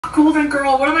Golden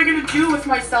girl, what am I gonna do with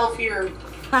myself here?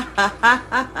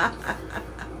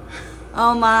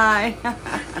 Oh my.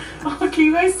 Oh, can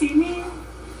you guys see me?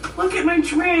 Look at my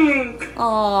drink.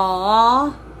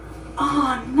 Aww.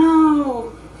 Oh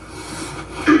no.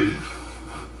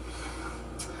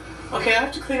 Okay, I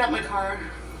have to clean up my car.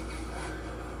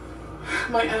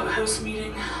 My outhouse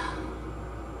meeting.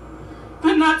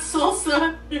 But not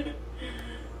salsa.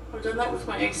 I've done that with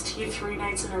my iced tea 3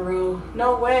 nights in a row.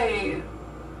 No way.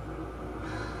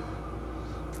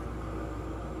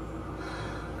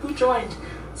 Who joined?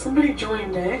 Somebody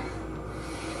joined, eh?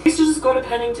 I used to just go to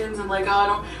Pennington's and like, I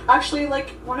don't... Actually, like,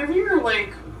 whenever you're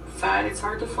like fat, it's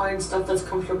hard to find stuff that's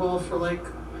comfortable for like,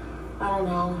 I don't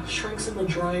know, shrinks in the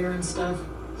dryer and stuff.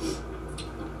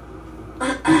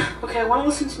 Okay, I want to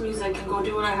listen to music and go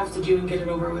do what I have to do and get it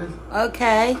over with.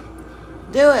 Okay.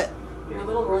 Do it. You're a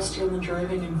little rusty on the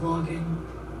driving and vlogging.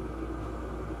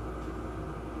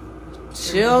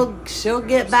 She'll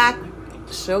get back.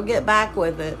 She'll get back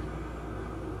with it.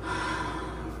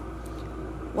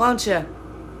 Won't you?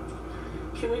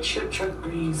 Can we chip truck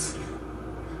breeze?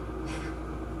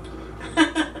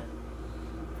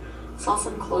 Saw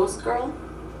some clothes, girl.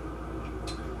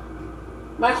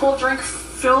 My whole drink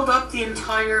filled up the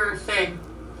entire thing.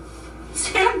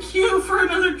 Sam Q for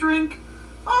another drink.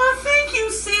 Oh, thank you,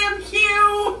 Sam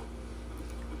Q.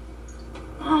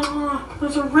 Oh,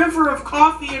 there's a river of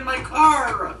coffee in my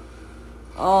car.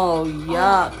 Oh,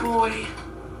 yuck. Oh, boy.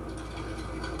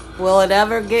 Will it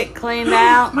ever get cleaned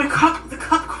out? The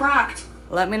cup cracked.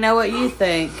 Let me know what you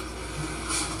think.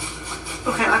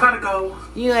 Okay, I gotta go.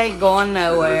 You ain't going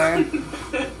nowhere.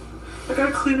 I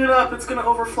gotta clean it up. It's gonna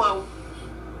overflow.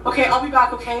 Okay, I'll be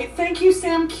back, okay? Thank you,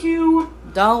 Sam Q.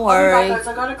 Don't worry. I'll be back, guys.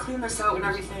 I gotta clean this out and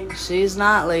everything. She's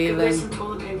not Give me leaving. some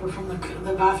toilet paper from the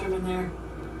bathroom in there.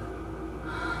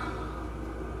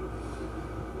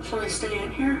 Shall I stay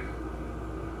in here?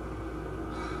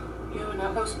 You have an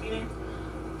outhouse meeting?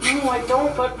 No, I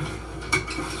don't, but...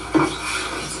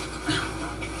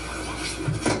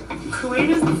 Kuwait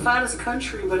is the fattest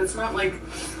country, but it's not like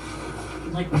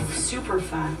super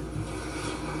fat.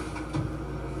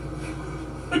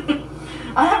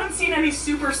 I haven't seen any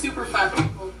super fat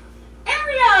people.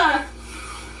 Area!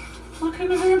 Look at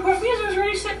the very important users,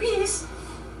 ready, set, piece.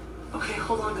 Okay,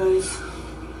 hold on, guys.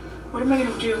 What am I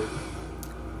gonna do?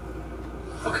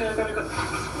 Okay, I gotta go.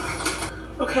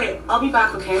 Okay, I'll be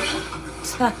back, okay?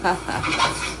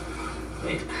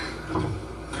 Wait.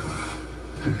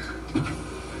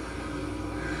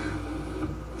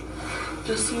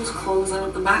 Just use clothes out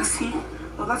of the back seat.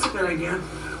 Oh, that's a good idea.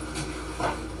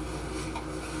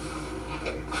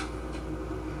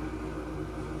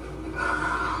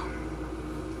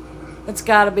 It's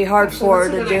got to be hard for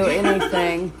her to do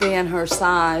anything, being her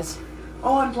size.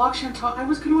 Oh, unblock Chantal. I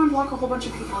was going to unblock a whole bunch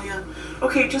of people, yeah.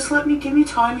 Okay, just give me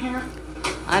time here.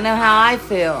 I know how I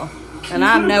feel, and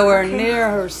I'm nowhere near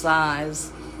her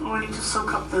size. Oh, I need to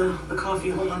soak up the coffee.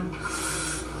 Hold on.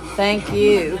 Thank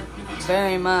you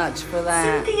very much for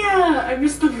that. Cynthia! I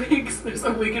missed the wigs. There's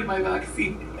a wig in my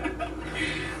backseat.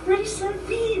 Ready, set,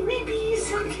 be,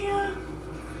 Cynthia.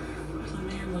 There's a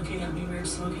man looking at me weird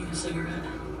smoking a cigarette.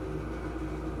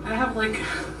 I have like,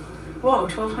 whoa,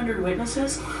 1,200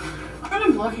 witnesses?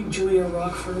 I'm unblocking Julia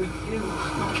Rockford. Ew.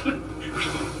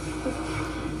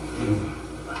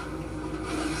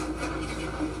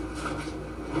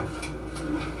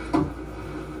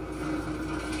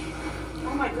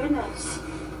 Oh my goodness.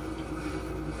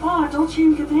 Oh, Dolce &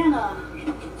 Gabbana.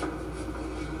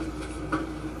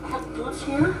 I have boots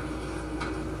here.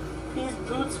 These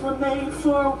boots were made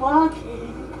for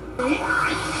walking.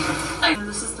 And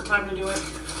this is the time to do it.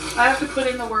 I have to put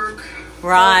in the work.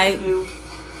 Right. You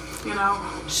know.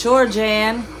 Sure,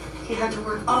 Jan. He had to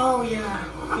work. Oh, yeah.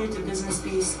 He had to business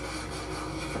piece.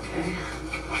 Okay.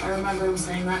 I remember him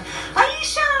saying that.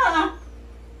 Aisha!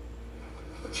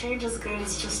 Change is good.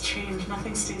 It's just change.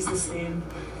 Nothing stays the same.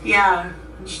 Yeah.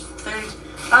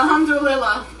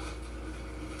 Alhamdulillah.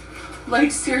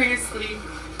 Like, seriously.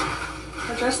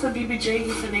 Address the BBJ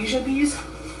euthanasia bees?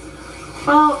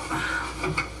 Well,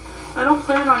 I don't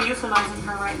plan on euthanizing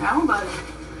her right now, but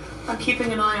I'm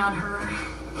keeping an eye on her.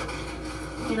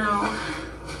 You know.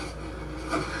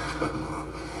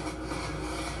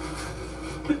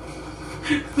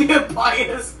 The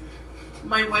bias.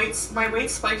 My weight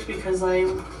spiked because I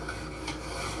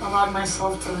allowed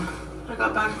myself to. I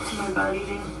got back to my bad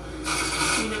eating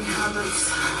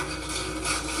habits.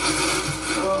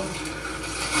 So,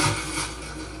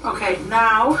 okay,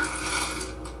 now.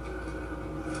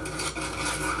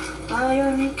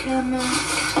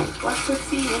 Bionicament, watch for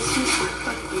fees,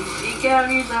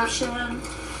 decarrization.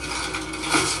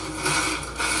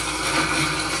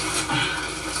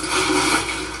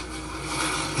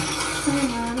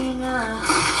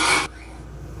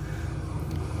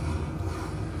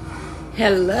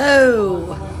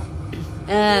 Hello.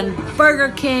 And Burger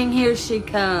King, here she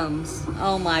comes.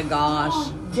 Oh my gosh.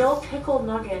 Oh, dill pickle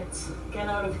nuggets. Get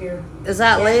out of here. Is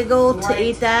that Get legal right to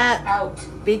eat that? Out.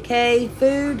 BK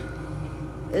food?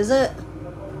 Is it?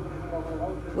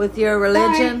 With your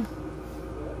religion?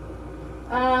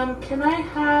 Can I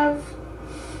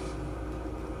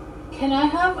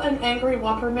have an Angry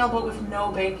Whopper meal but with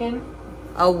no bacon?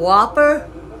 A Whopper?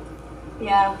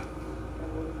 Yeah.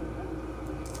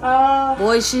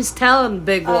 Boy, she's telling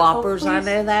big Whoppers. I please.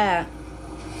 know that.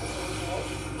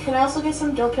 Can I also get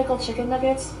some dill pickle chicken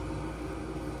nuggets?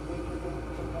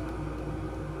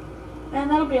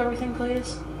 And that'll be everything,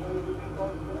 please.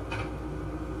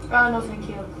 No, thank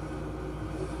you.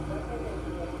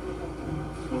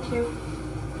 Thank you.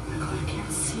 Oh my god, I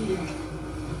can't see. I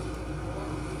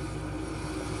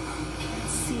can't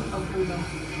see. Oh, here we go.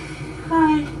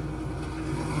 Hi.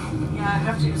 Yeah, I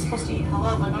have to. You're supposed to eat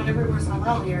halal, but not everywhere's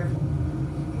halal here.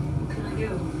 What can I do?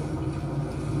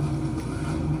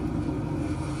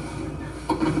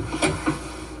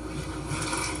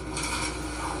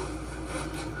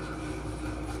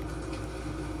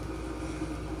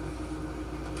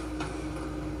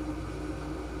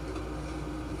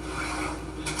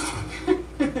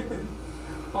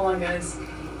 Hold on, guys.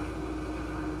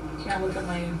 Can't look at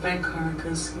my bank card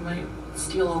because you might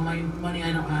steal all my money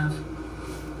I don't have.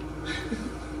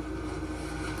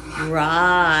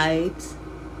 Right.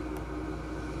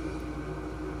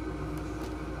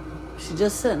 She's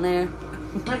just sitting there.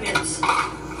 Nuggets.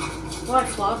 What,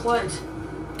 Fluff? What?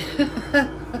 They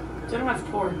don't have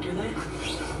pork, do they?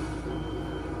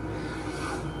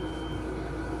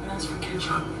 And as for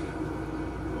ketchup.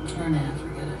 Oh, nah,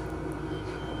 forget it.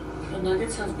 The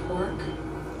nuggets have pork?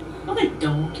 No, they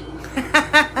don't.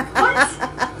 What?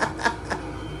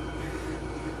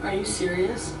 Are you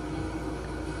serious?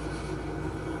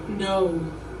 No.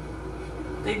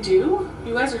 They do?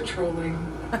 You guys are trolling.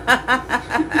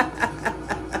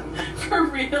 For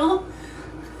real?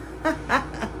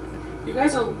 You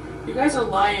guys are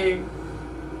lying.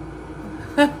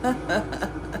 I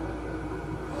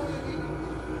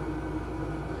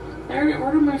already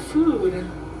ordered my food.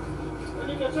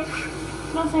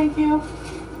 No, thank you.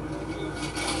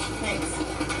 Thanks.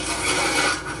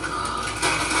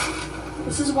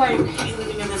 This is why I hate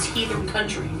living in this heathen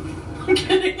country. I'm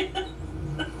kidding.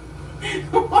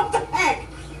 What the heck?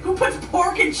 Who puts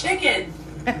pork and chicken?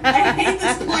 I hate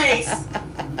this place.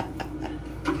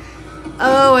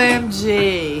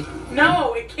 OMG.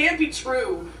 No, it can't be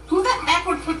true. Who the heck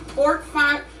would put pork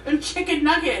fat and chicken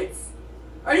nuggets?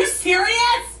 Are you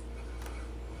serious?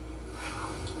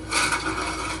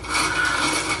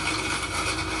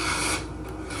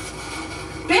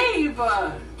 Babe,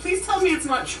 please tell me it's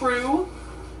not true.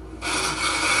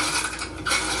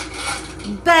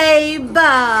 Babe.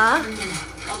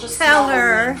 I'll just Tell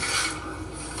her.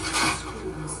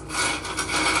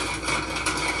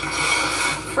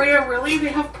 Freya, really? They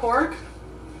have pork?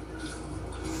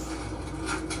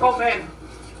 Oh, babe.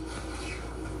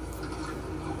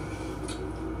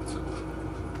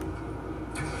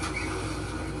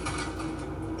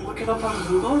 Look it up on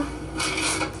Google.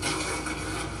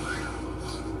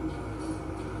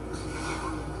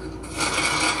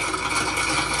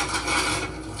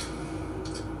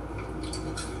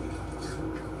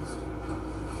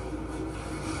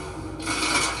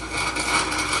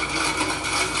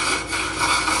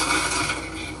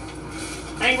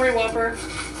 Angry Whopper.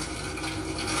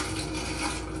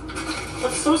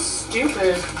 That's so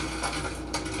stupid.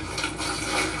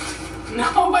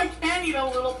 No, I can't eat a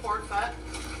little pork fat.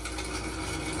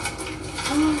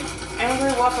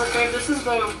 Angry Whopper, babe. This is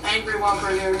the Angry Whopper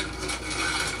here.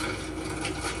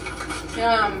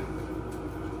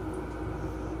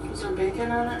 Is there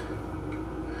bacon on it?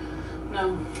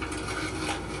 No.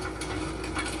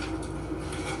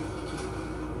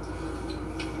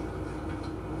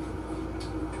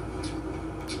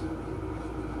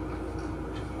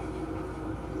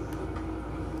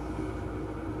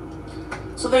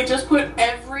 So they just put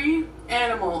every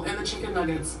animal in the chicken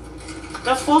nuggets.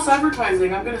 That's false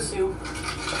advertising. I'm gonna sue.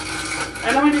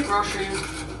 I know I need groceries.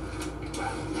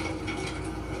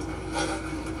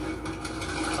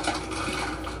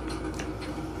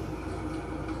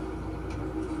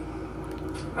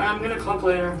 I'm gonna cook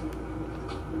later.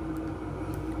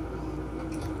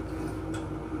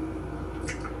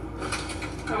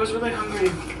 I was really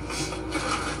hungry.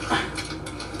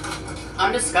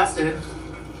 I'm disgusted.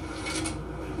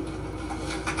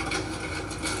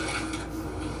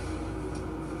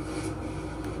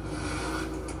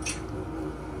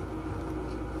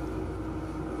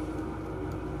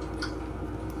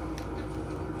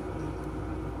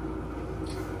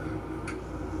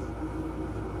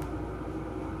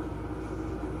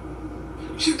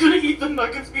 the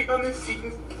nuggets behind the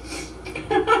scenes.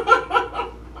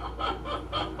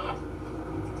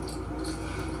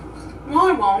 No,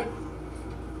 I won't.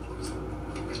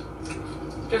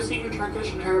 Just eating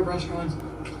Turkish and Arab restaurants.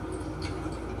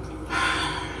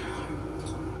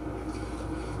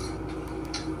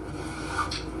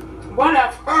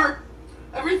 Whatever.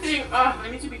 Everything. I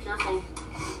need to be careful.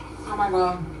 Oh my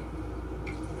god.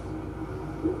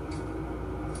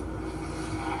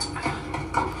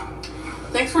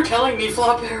 Thanks for telling me,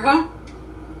 Flopera.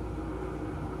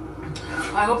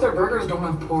 I hope their burgers don't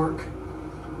have pork.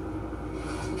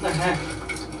 What the heck?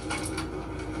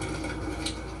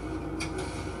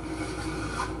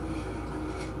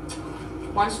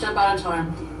 One step at a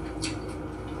time.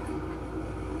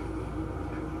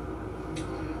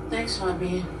 Thanks, not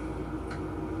me.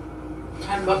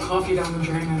 $10 coffee down the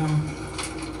drain, I know.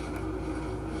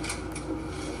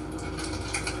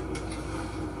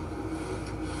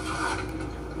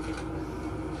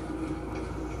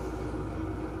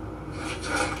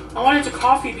 I wanted to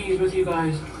coffee these with you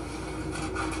guys.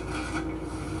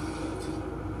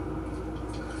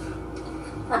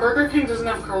 Our Burger King doesn't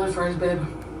have curly fries, babe.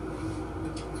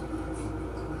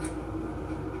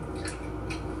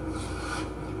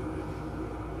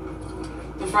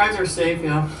 The fries are safe,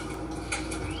 yeah.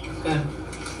 Good.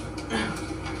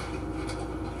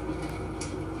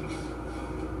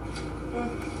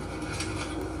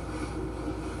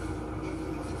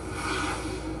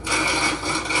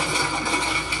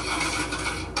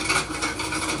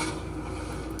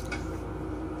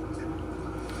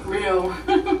 Rio.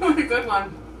 Good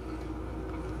one.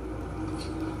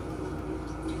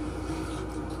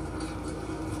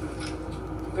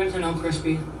 Good to know,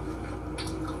 crispy.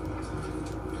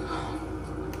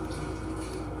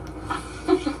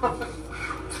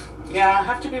 Yeah, I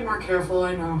have to be more careful,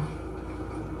 I know.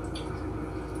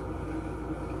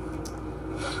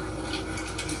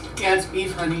 Yeah, it's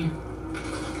beef, honey.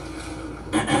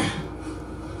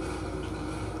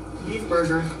 Beef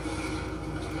burger.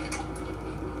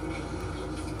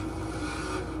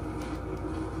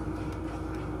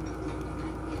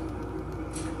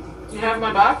 You have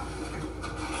my back?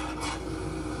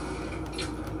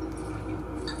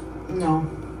 No.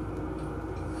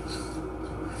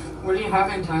 What are you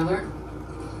having, Tyler?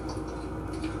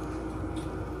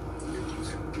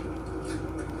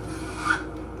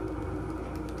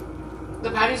 The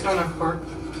patties don't have pork.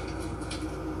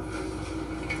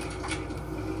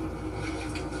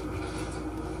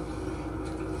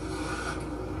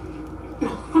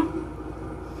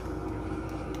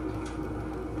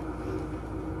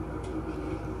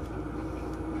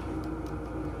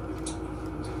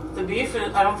 The beef,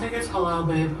 I don't think it's halal,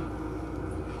 babe.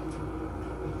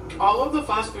 All of the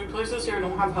fast food places here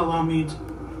don't have halal meat.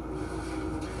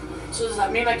 So does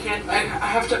that mean I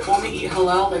have to only eat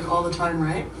halal like all the time,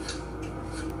 right?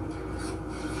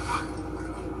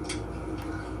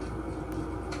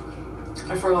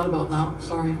 I forgot about that,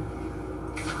 sorry.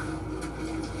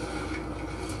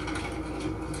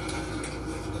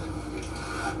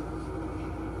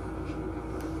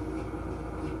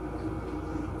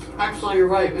 Actually, you're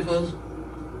right, because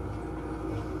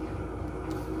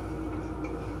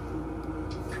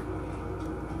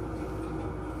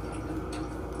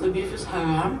the beef is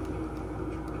haram.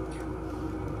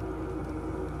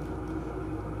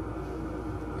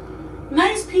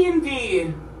 Nice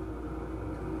P&V!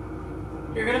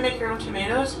 You're gonna make your own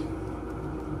tomatoes?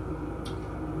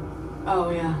 Oh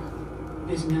yeah.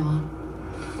 Bismillah.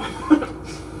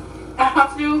 I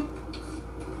have to.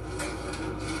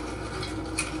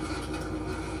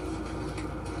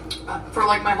 For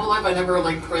like my whole life I never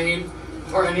like prayed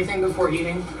or anything before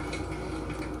eating.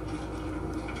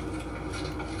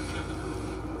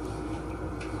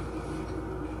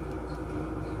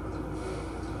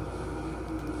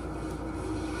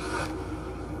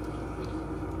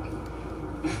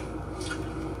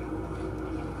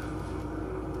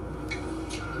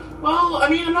 Well, I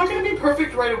mean, I'm not going to be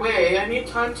perfect right away. I need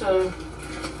time to,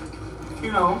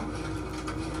 you know.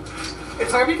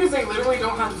 It's hard because they literally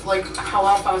don't have, like,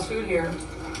 halal fast food here.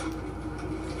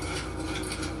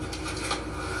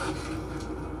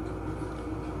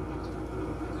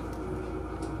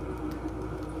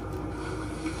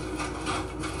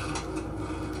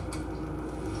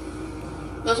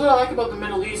 That's what I like about the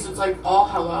Middle East. It's, like, all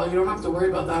halal. You don't have to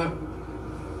worry about that.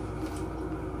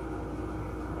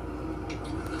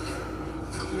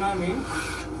 You know what I mean?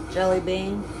 Jelly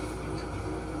bean.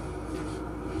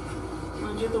 I'm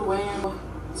gonna do the weigh-in.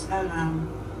 It's at,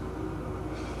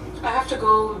 I have to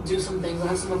go do some things. I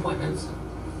have some appointments.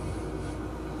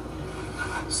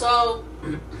 So,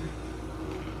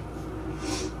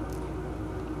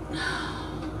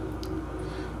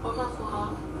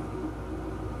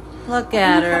 Look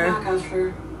at I'm her. gonna come back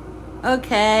after.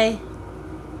 Okay.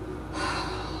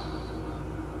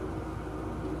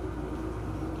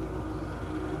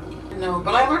 No,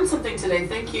 but I learned something today.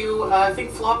 Thank you. I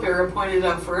think Flop Era pointed it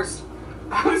out first.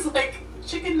 I was like,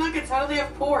 chicken nuggets, how do they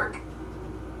have pork?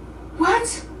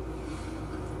 What?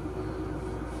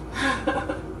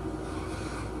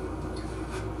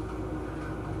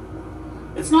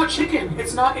 It's not chicken.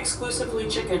 It's not exclusively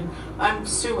chicken. I'm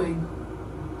suing.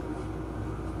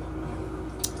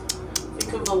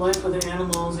 Think of the life of the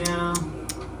animals, yeah.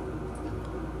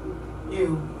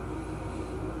 Ew.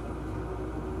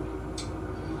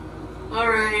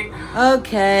 Alright.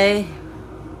 Okay.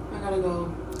 I gotta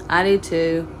go. I do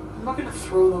too. I'm not gonna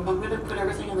throw them. I'm gonna put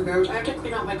everything in the garbage. I have to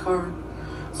clean out my car.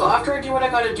 So after I do what I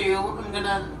gotta do, I'm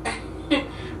gonna...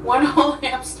 one whole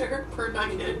hamster per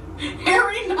nugget.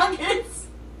 Hairy nuggets!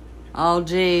 Oh,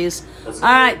 jeez. That's All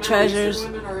right, Middle treasures.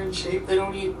 Eastern women are in shape. They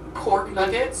don't eat pork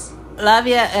nuggets. Love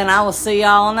ya, and I will see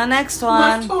y'all on the next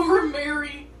one. Leftover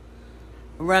Mary.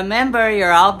 Remember,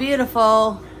 you're all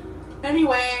beautiful.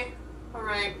 Anyway,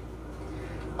 alright.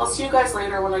 I'll see you guys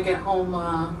later when I get home.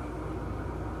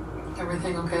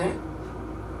 Everything okay?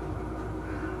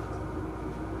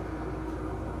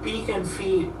 Beak and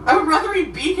feet. I would rather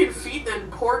eat beak and feet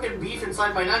than pork and beef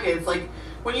inside my nuggets. Like,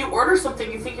 when you order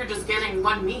something, you think you're just getting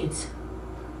one meat.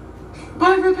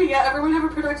 Bye, Rippa. Yeah, everyone have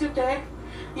a productive day.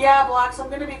 Yeah, Blacks, I'm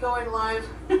gonna be going live.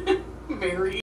 Mary.